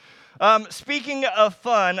Speaking of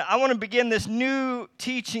fun, I want to begin this new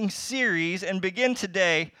teaching series and begin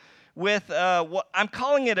today with what I'm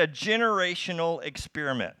calling it a generational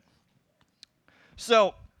experiment.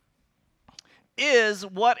 So, is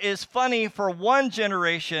what is funny for one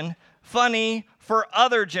generation funny for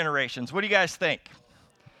other generations? What do you guys think?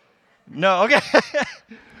 No, okay.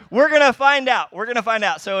 We're gonna find out.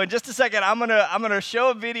 So in just a second, I'm gonna show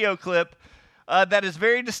a video clip that is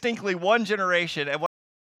very distinctly one generation. And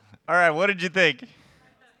all right, what did you think?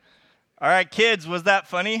 All right, kids, was that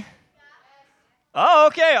funny? Oh,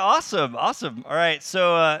 okay, awesome. All right,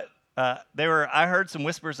 so I heard some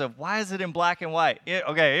whispers of why is it in black and white? Yeah,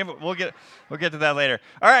 okay, we'll get to that later.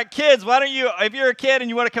 All right, kids, why don't you, if you're a kid and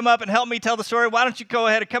you want to come up and help me tell the story, why don't you go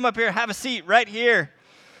ahead and come up here, have a seat right here.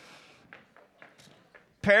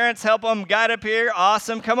 Parents, help them guide up here.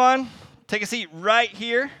 Awesome, come on, take a seat right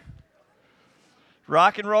here.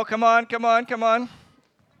 Rock and roll, come on.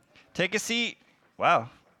 Take a seat. Wow.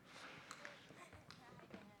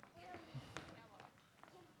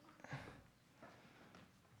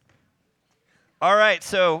 All right,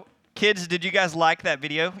 so kids, did you guys like that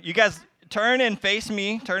video? You guys turn and face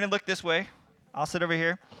me. Turn and look this way. I'll sit over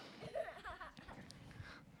here.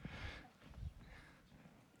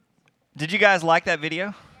 Did you guys like that video?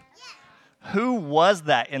 Yeah. Who was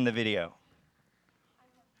that in the video?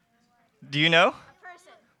 Do you know?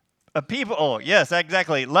 A people. Oh, yes,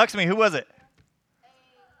 exactly. Lakshmi, who was it?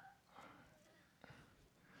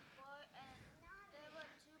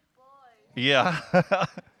 Yeah.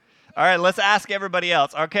 All right, let's ask everybody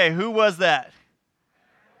else. Okay, who was that?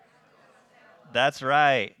 That's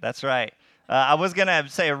right. I was going to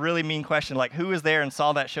say a really mean question like who was there and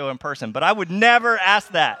saw that show in person, but I would never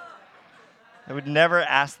ask that. All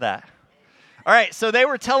right, so they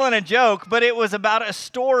were telling a joke, but it was about a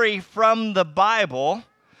story from the Bible.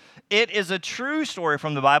 It is a true story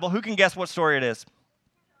from the Bible. Who can guess what story it is?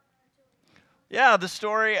 Yeah, the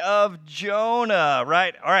story of Jonah,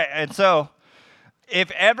 right? All right, and so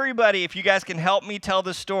if you guys can help me tell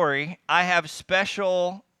the story, I have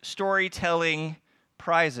special storytelling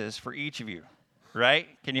prizes for each of you, right?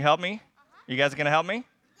 Can you help me? You guys going to help me? Yeah.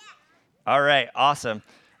 All right, awesome.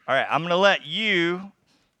 All right, I'm going to let you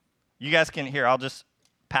guys can, here, I'll just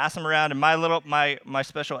pass them around, and my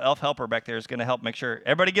special elf helper back there is going to help make sure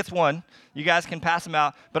everybody gets one. You guys can pass them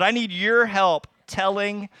out, but I need your help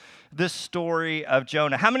telling the story of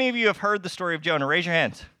Jonah. How many of you have heard the story of Jonah? Raise your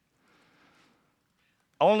hands.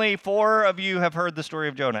 Only 4 of you have heard the story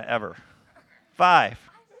of Jonah ever. 5.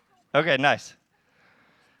 Okay, nice.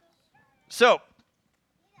 So,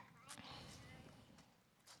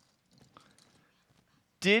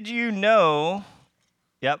 did you know,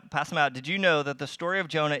 pass them out. Did you know that the story of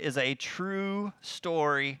Jonah is a true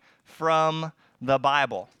story from the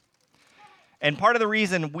Bible? And part of the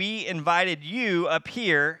reason we invited you up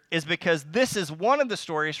here is because this is one of the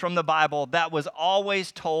stories from the Bible that was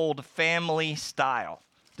always told family style.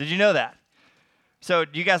 Did you know that? So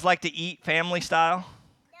do you guys like to eat family style?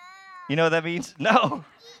 No. You know what that means? No.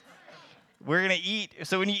 We're going to eat.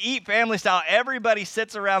 So when you eat family style, everybody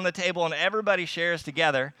sits around the table and everybody shares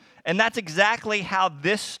together. And that's exactly how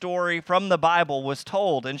this story from the Bible was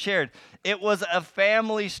told and shared. It was a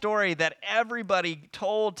family story that everybody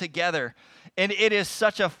told together. And it is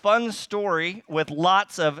such a fun story with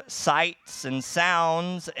lots of sights and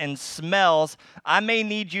sounds and smells. I may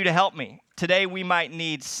need you to help me. Today we might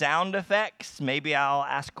need sound effects. Maybe I'll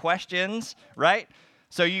ask questions, right?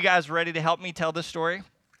 So you guys ready to help me tell this story?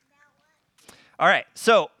 All right,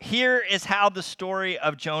 so here is how the story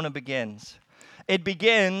of Jonah begins. It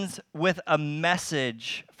begins with a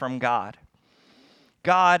message from God.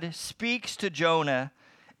 God speaks to Jonah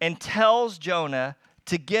and tells Jonah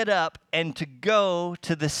to get up and to go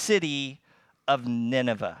to the city of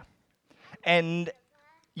Nineveh. And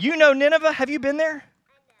you know Nineveh? Have you been there?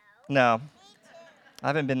 No, I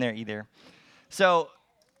haven't been there either. So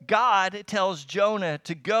God tells Jonah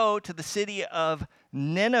to go to the city of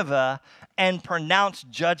Nineveh and pronounce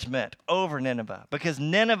judgment over Nineveh because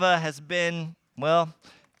Nineveh has been,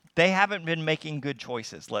 they haven't been making good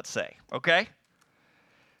choices, let's say, okay?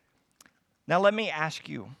 Now let me ask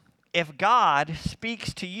you, if God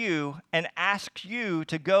speaks to you and asks you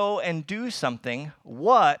to go and do something,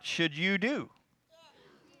 what should you do?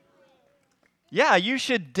 Yeah, you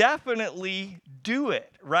should definitely do it,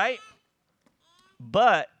 right?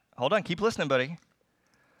 But, hold on, keep listening, buddy.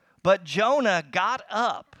 But Jonah got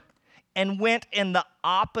up and went in the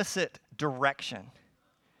opposite direction.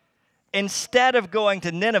 Instead of going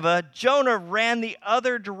to Nineveh, Jonah ran the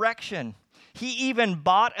other direction. He even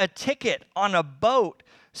bought a ticket on a boat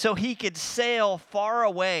so he could sail far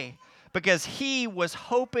away because he was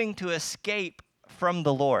hoping to escape from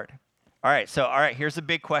the Lord. All right, here's a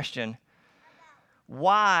big question.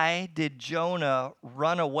 Why did Jonah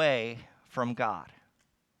run away from God?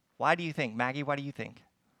 Why do you think? Maggie, why do you think?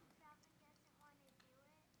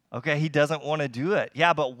 Okay, he doesn't want to do it.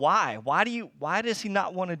 Yeah, but why? Why does he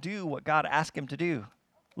not want to do what God asked him to do?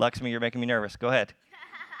 Luxmi, you're making me nervous. Go ahead.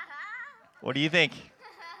 What do you think?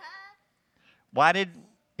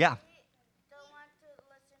 Yeah.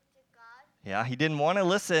 Yeah, he didn't want to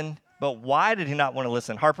listen, but why did he not want to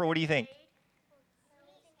listen? Harper, what do you think?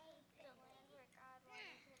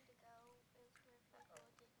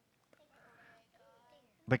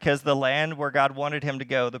 Because the land where God wanted him to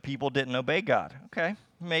go, the people didn't obey God. Okay,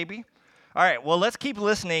 maybe. All right, well, let's keep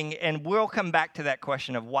listening, and we'll come back to that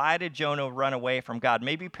question of why did Jonah run away from God?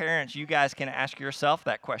 Maybe parents, you guys can ask yourself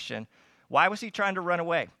that question. Why was he trying to run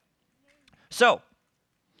away? So,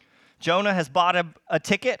 Jonah has bought a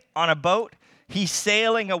ticket on a boat. He's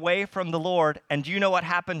sailing away from the Lord, and do you know what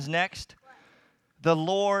happens next? The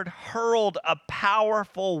Lord hurled a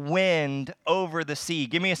powerful wind over the sea.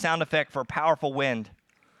 Give me a sound effect for powerful wind.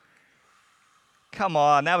 Come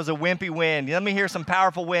on, that was a wimpy wind. Let me hear some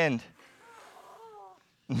powerful wind.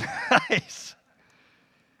 Nice.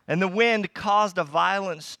 And the wind caused a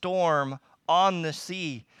violent storm on the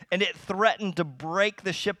sea, and it threatened to break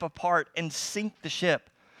the ship apart and sink the ship.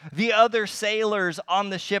 The other sailors on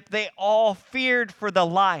the ship, they all feared for their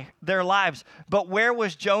lives. But where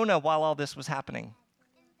was Jonah while all this was happening?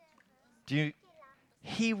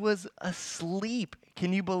 He was asleep.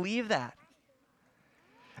 Can you believe that?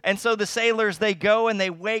 And so the sailors, they go and they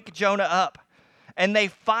wake Jonah up, and they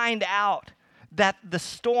find out that the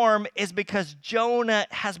storm is because Jonah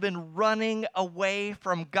has been running away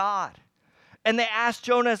from God. And they asked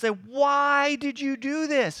Jonah, say, why did you do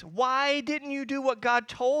this? Why didn't you do what God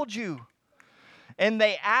told you? And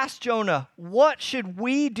they asked Jonah, what should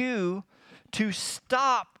we do to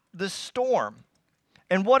stop the storm?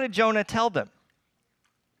 And what did Jonah tell them?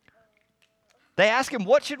 They ask him,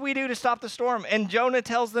 what should we do to stop the storm? And Jonah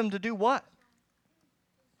tells them to do what?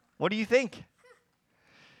 What do you think?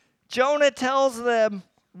 Jonah tells them,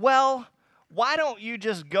 well, why don't you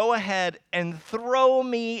just go ahead and throw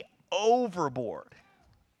me overboard?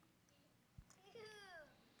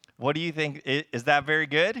 What do you think? Is that very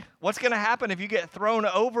good? What's going to happen if you get thrown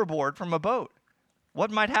overboard from a boat? What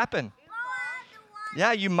might happen?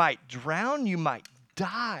 Yeah, you might drown. You might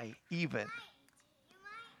die even.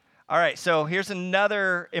 All right, so here's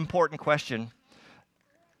another important question.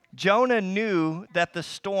 Jonah knew that the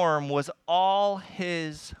storm was all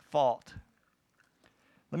his fault.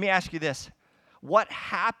 Let me ask you this. What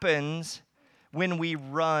happens when we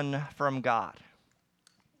run from God?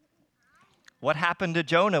 What happened to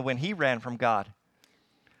Jonah when he ran from God?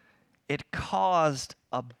 It caused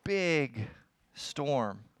a big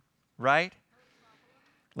storm, right?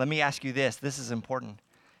 Let me ask you this. This is important.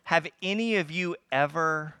 Have any of you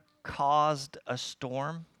ever caused a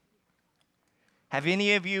storm? Have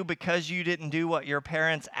any of you, because you didn't do what your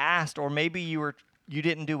parents asked, or maybe you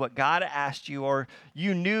didn't do what God asked you, or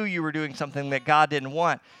you knew you were doing something that God didn't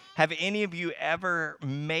want, have any of you ever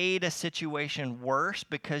made a situation worse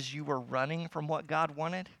because you were running from what God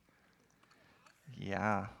wanted?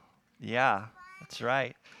 Yeah, that's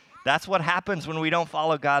right. That's what happens when we don't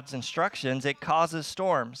follow God's instructions. It causes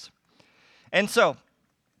storms. And so,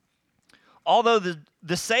 although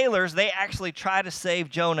the sailors, they actually try to save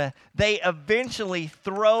Jonah, they eventually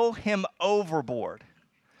throw him overboard.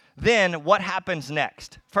 Then what happens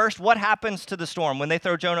next? First, what happens to the storm? When they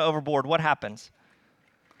throw Jonah overboard, what happens?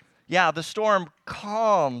 Yeah, the storm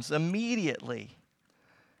calms immediately.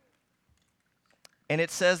 And it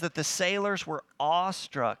says that the sailors were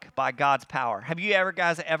awestruck by God's power. Have you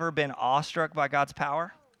guys ever been awestruck by God's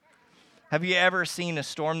power? Have you ever seen a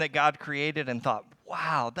storm that God created and thought,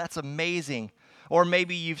 wow, that's amazing? Or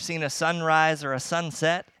maybe you've seen a sunrise or a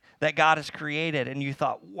sunset that God has created and you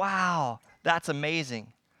thought, wow, that's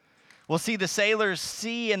amazing. Well, see, the sailors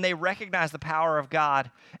see and they recognize the power of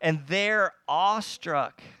God, and they're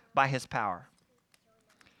awestruck by his power.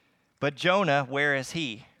 But Jonah, where is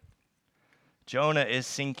he? Jonah is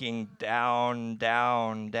sinking down,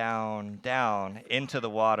 down, down, down into the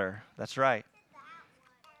water. That's right.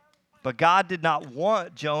 But God did not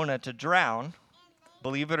want Jonah to drown.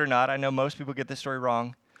 Believe it or not, I know most people get this story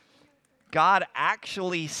wrong. God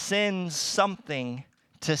actually sends something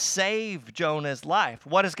to save Jonah's life.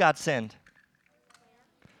 What does God send?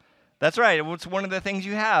 That's right. It's one of the things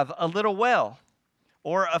you have, a little whale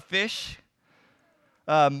or a fish.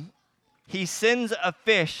 He sends a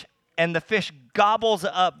fish, and the fish gobbles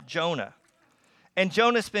up Jonah. And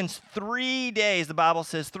Jonah spends 3 days, the Bible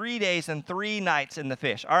says 3 days and 3 nights in the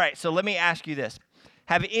fish. All right, so let me ask you this.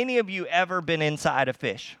 Have any of you ever been inside a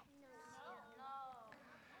fish?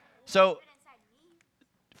 So,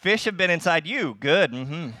 fish have been inside you.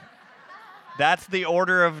 Good. That's the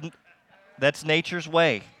order of, that's nature's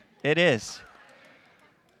way. It is.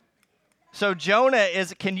 So Jonah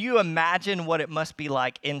can you imagine what it must be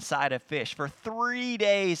like inside a fish for 3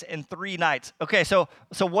 days and 3 nights? Okay, so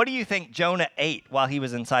what do you think Jonah ate while he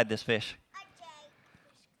was inside this fish?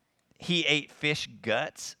 He ate fish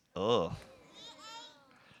guts? Ugh.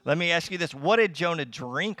 Let me ask you this. What did Jonah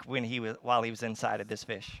drink while he was inside of this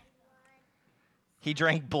fish? He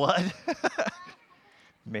drank blood?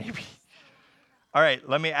 Maybe. All right,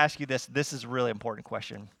 let me ask you this. This is a really important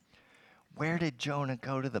question. Where did Jonah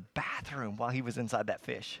go to the bathroom while he was inside that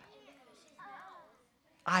fish?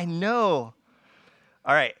 I know.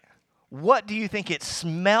 All right. What do you think it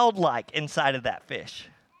smelled like inside of that fish?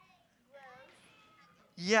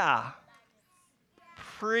 Yeah.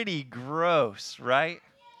 Pretty gross, right?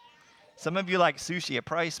 Some of you like sushi. It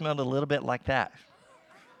probably smelled a little bit like that.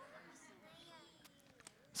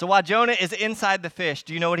 So while Jonah is inside the fish,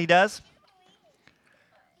 do you know what he does?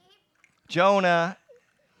 Jonah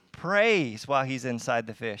prays while he's inside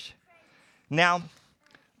the fish. Now,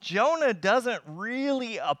 Jonah doesn't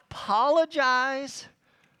really apologize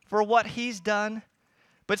for what he's done,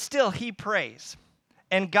 but still he prays.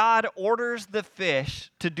 And God orders the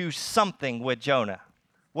fish to do something with Jonah.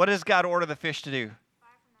 What does God order the fish to do?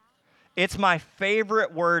 It's my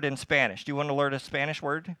favorite word in Spanish. Do you want to learn a Spanish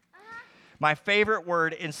word? My favorite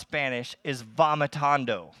word in Spanish is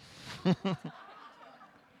vomitando.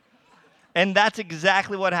 And that's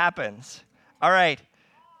exactly what happens. All right.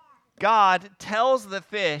 God tells the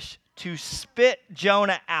fish to spit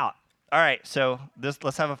Jonah out. All right, so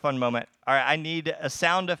let's have a fun moment. All right, I need a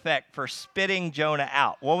sound effect for spitting Jonah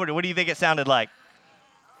out. What do you think it sounded like?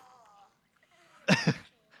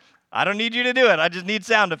 I don't need you to do it. I just need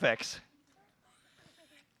sound effects.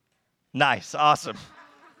 Nice, awesome.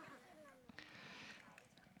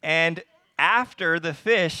 And after the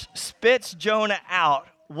fish spits Jonah out,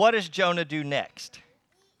 what does Jonah do next?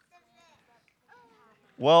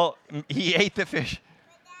 Well, he ate the fish.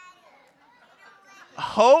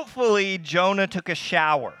 Hopefully, Jonah took a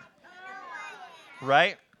shower,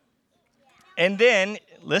 right? And then,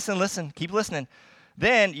 listen, keep listening.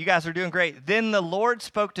 Then, you guys are doing great. Then the Lord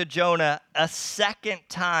spoke to Jonah a second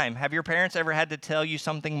time. Have your parents ever had to tell you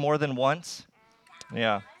something more than once?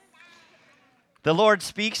 Yeah. The Lord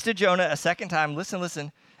speaks to Jonah a second time.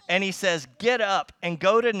 Listen. And he says, "Get up and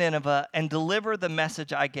go to Nineveh and deliver the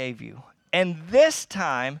message I gave you." And this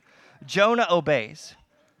time, Jonah obeys.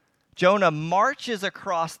 Jonah marches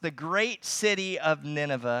across the great city of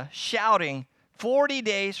Nineveh, shouting, 40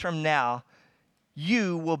 days from now,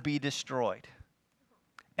 you will be destroyed.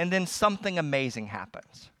 And then something amazing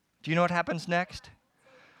happens. Do you know what happens next?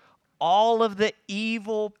 All of the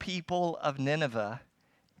evil people of Nineveh,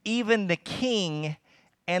 even the king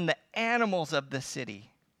and the animals of the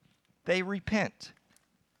city, they repent.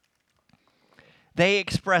 They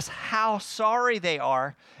express how sorry they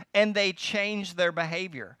are, and they change their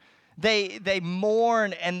behavior. They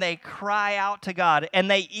mourn and they cry out to God, and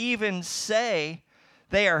they even say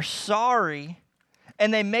they are sorry,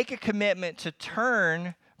 and they make a commitment to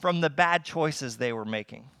turn from the bad choices they were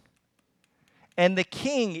making. And the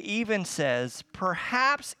king even says,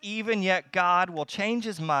 perhaps even yet God will change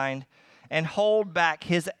his mind and hold back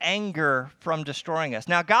his anger from destroying us.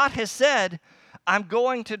 Now, God has said, I'm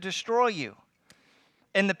going to destroy you.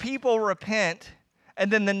 And the people repent. And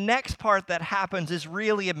then the next part that happens is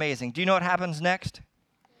really amazing. Do you know what happens next?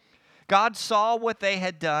 God saw what they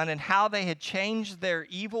had done and how they had changed their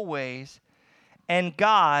evil ways. And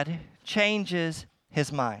God changes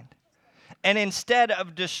his mind. And instead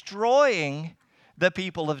of destroying the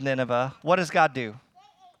people of Nineveh, what does God do?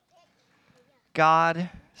 God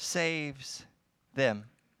saves them.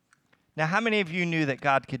 Now, how many of you knew that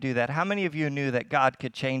God could do that? How many of you knew that God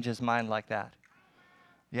could change his mind like that?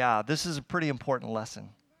 Yeah, this is a pretty important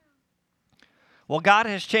lesson. Well, God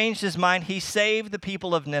has changed his mind. He saved the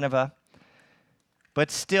people of Nineveh, but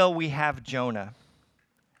still we have Jonah.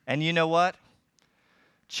 And you know what?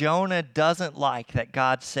 Jonah doesn't like that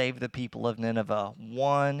God saved the people of Nineveh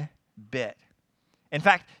one bit. In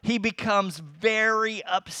fact, he becomes very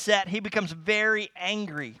upset. He becomes very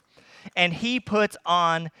angry. And he puts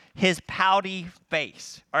on his pouty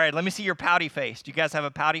face. All right, let me see your pouty face. Do you guys have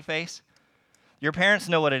a pouty face? Your parents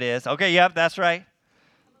know what it is. Okay, yep, that's right.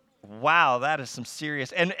 Wow, that is some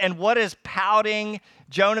serious. And what is pouting?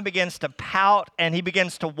 Jonah begins to pout and he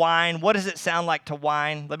begins to whine. What does it sound like to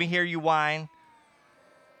whine? Let me hear you whine.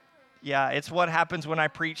 Yeah, it's what happens when I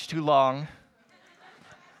preach too long.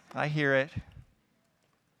 I hear it.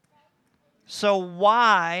 So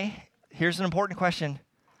why, here's an important question.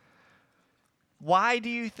 Why do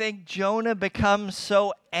you think Jonah becomes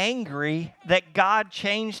so angry that God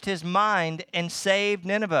changed his mind and saved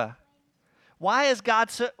Nineveh? Why is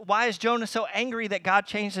Jonah so angry that God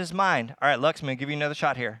changed his mind? All right, Lux, I'm going to give you another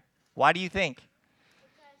shot here. Why do you think? Because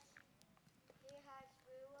he has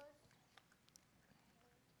rulers.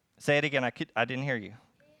 Say it again. I didn't hear you. He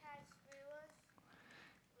has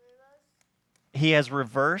rulers. He has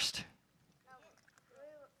reversed.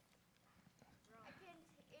 No, I can't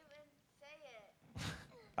even say it.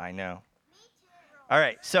 I know. Me too. All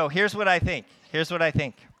right, so here's what I think.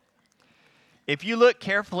 If you look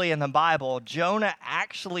carefully in the Bible, Jonah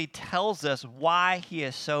actually tells us why he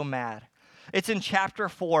is so mad. It's in chapter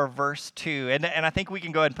 4, verse 2, and I think we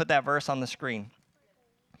can go ahead and put that verse on the screen.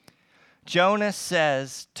 Jonah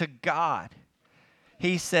says to God,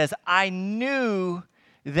 he says, I knew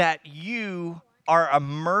that you are a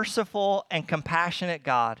merciful and compassionate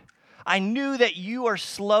God. I knew that you are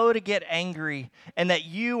slow to get angry and that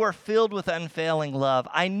you are filled with unfailing love.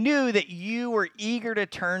 I knew that you were eager to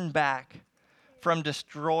turn back from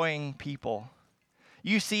destroying people.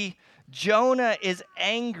 You see, Jonah is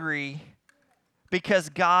angry because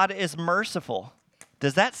God is merciful.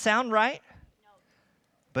 Does that sound right? No.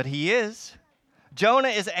 But he is. Jonah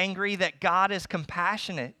is angry that God is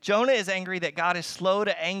compassionate. Jonah is angry that God is slow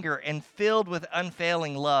to anger and filled with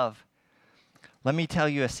unfailing love. Let me tell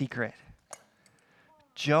you a secret.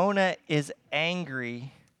 Jonah is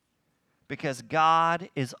angry because God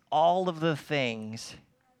is all of the things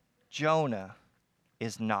Jonah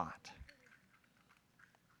is not.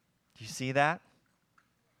 Do you see that?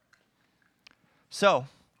 So,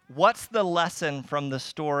 what's the lesson from the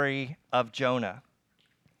story of Jonah?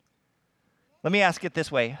 Let me ask it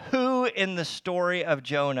this way. Who in the story of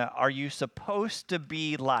Jonah are you supposed to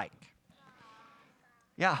be like?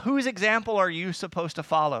 Yeah, whose example are you supposed to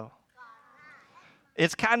follow?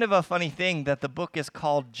 It's kind of a funny thing that the book is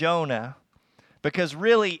called Jonah, because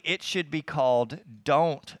really it should be called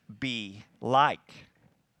Don't Be Like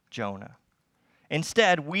Jonah.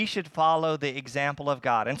 Instead, we should follow the example of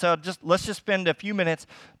God. And so let's just spend a few minutes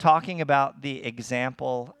talking about the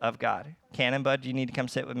example of God. Cannon Bud, do you need to come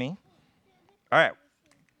sit with me? All right,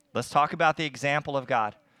 let's talk about the example of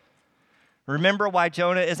God. Remember why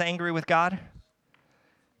Jonah is angry with God?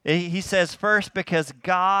 He says first, because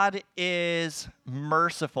God is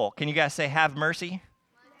merciful. Can you guys say, have mercy?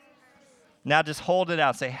 Now just hold it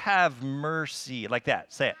out. Say, have mercy. Like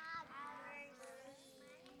that. Say it.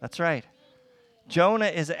 That's right. Jonah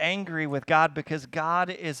is angry with God because God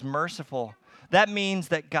is merciful. That means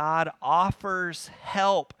that God offers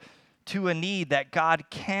help to a need, that God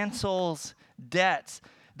cancels debts,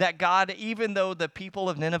 that God, even though the people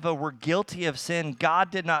of Nineveh were guilty of sin, God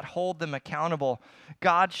did not hold them accountable.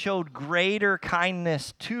 God showed greater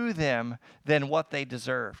kindness to them than what they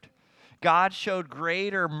deserved. God showed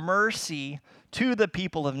greater mercy to the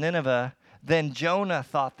people of Nineveh than Jonah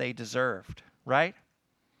thought they deserved, right?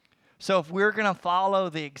 So if we're going to follow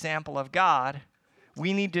the example of God,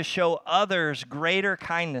 we need to show others greater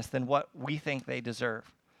kindness than what we think they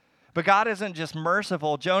deserve. But God isn't just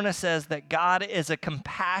merciful. Jonah says that God is a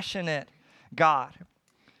compassionate God.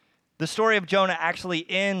 The story of Jonah actually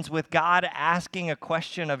ends with God asking a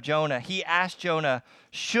question of Jonah. He asked Jonah,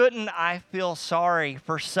 shouldn't I feel sorry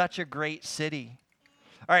for such a great city?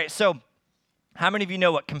 All right, so how many of you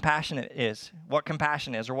know what compassion is? What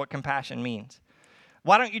compassion is, or what compassion means?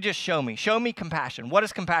 Why don't you just show me? Show me compassion. What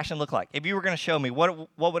does compassion look like? If you were going to show me, what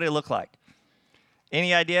would it look like?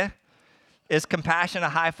 Any idea? Is compassion a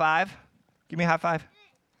high five? Give me a high five.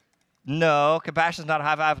 No, compassion is not a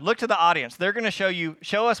high five. Look to the audience. They're going to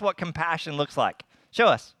show us what compassion looks like. Show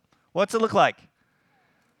us. What's it look like?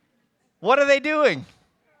 What are they doing?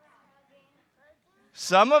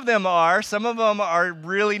 Some of them are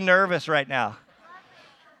really nervous right now.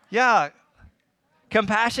 Yeah.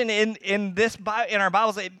 Compassion in our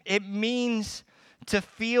Bibles, it means to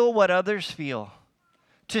feel what others feel,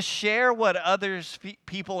 to share what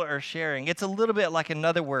people are sharing. It's a little bit like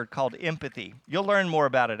another word called empathy. You'll learn more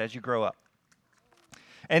about it as you grow up.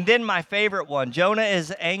 And then my favorite one, Jonah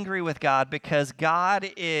is angry with God because God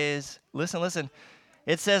is, listen,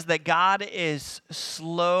 it says that God is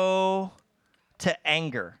slow to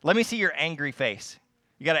anger. Let me see your angry face.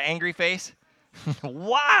 You got an angry face?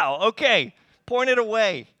 Wow, okay. Point it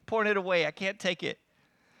away. I can't take it.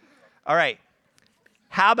 All right.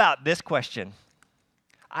 How about this question?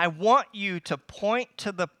 I want you to point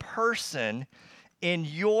to the person in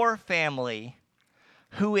your family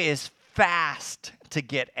who is fast to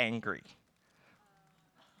get angry.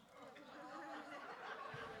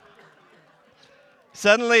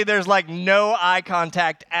 Suddenly, there's like no eye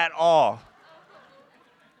contact at all.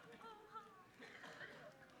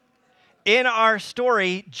 In our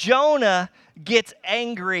story, Jonah gets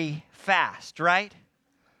angry fast, right?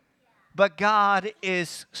 But God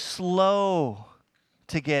is slow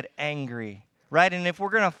to get angry, right? And if we're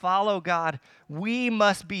going to follow God, we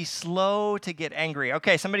must be slow to get angry.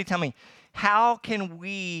 Okay, somebody tell me, how can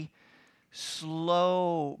we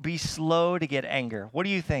be slow to get anger? What do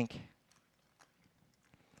you think?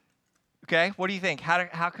 Okay, what do you think?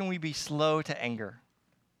 How can we be slow to anger?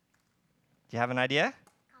 Do you have an idea?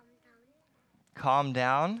 Calm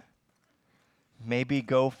down. Maybe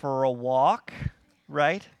go for a walk,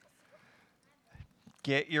 right?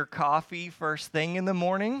 Get your coffee first thing in the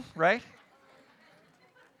morning, right?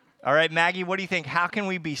 All right, Maggie, what do you think? How can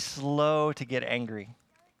we be slow to get angry?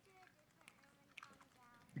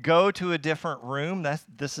 Go to a different room.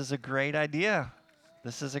 This is a great idea.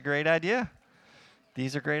 This is a great idea.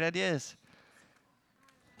 These are great ideas.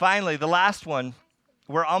 Finally, the last one.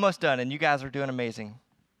 We're almost done, and you guys are doing amazing.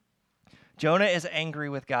 Jonah is angry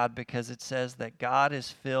with God because it says that God is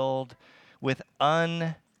filled with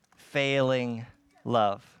unfailing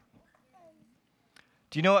love.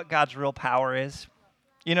 Do you know what God's real power is?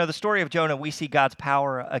 You know, the story of Jonah, we see God's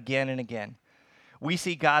power again and again. We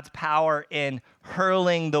see God's power in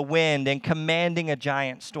hurling the wind and commanding a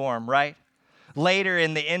giant storm, right? Later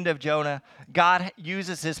in the end of Jonah, God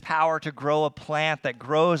uses his power to grow a plant that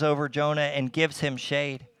grows over Jonah and gives him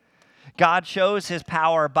shade. God shows his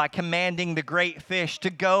power by commanding the great fish to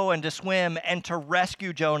go and to swim and to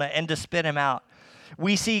rescue Jonah and to spit him out.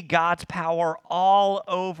 We see God's power all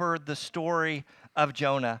over the story of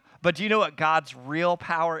Jonah. But do you know what God's real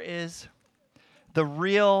power is? The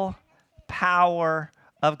real power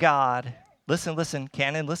of God. Listen,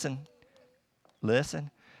 Cannon, listen.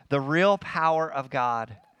 The real power of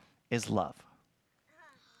God is love.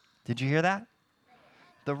 Did you hear that?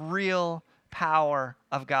 The real power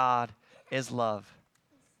of God is love.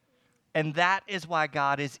 And that is why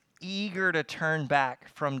God is eager to turn back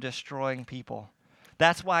from destroying people.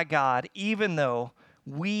 That's why God, even though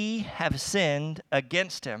we have sinned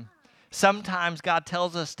against him, sometimes God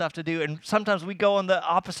tells us stuff to do, and sometimes we go in the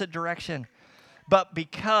opposite direction. But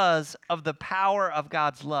because of the power of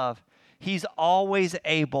God's love, he's always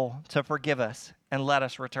able to forgive us and let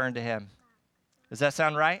us return to him. Does that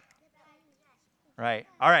sound right? Right.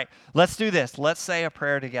 All right. Let's do this. Let's say a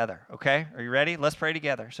prayer together, okay? Are you ready? Let's pray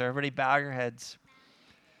together. So everybody bow your heads.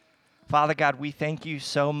 Father God, we thank you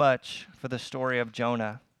so much for the story of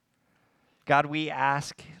Jonah. God, we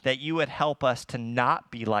ask that you would help us to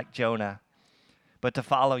not be like Jonah, but to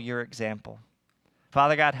follow your example.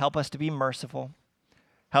 Father God, help us to be merciful.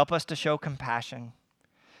 Help us to show compassion.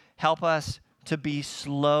 Help us to be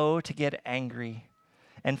slow to get angry.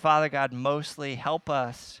 And Father God, mostly help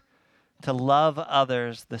us to love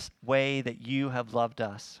others the way that you have loved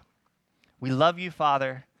us. We love you,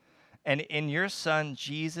 Father, and in your Son,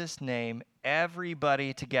 Jesus' name,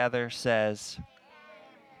 everybody together says,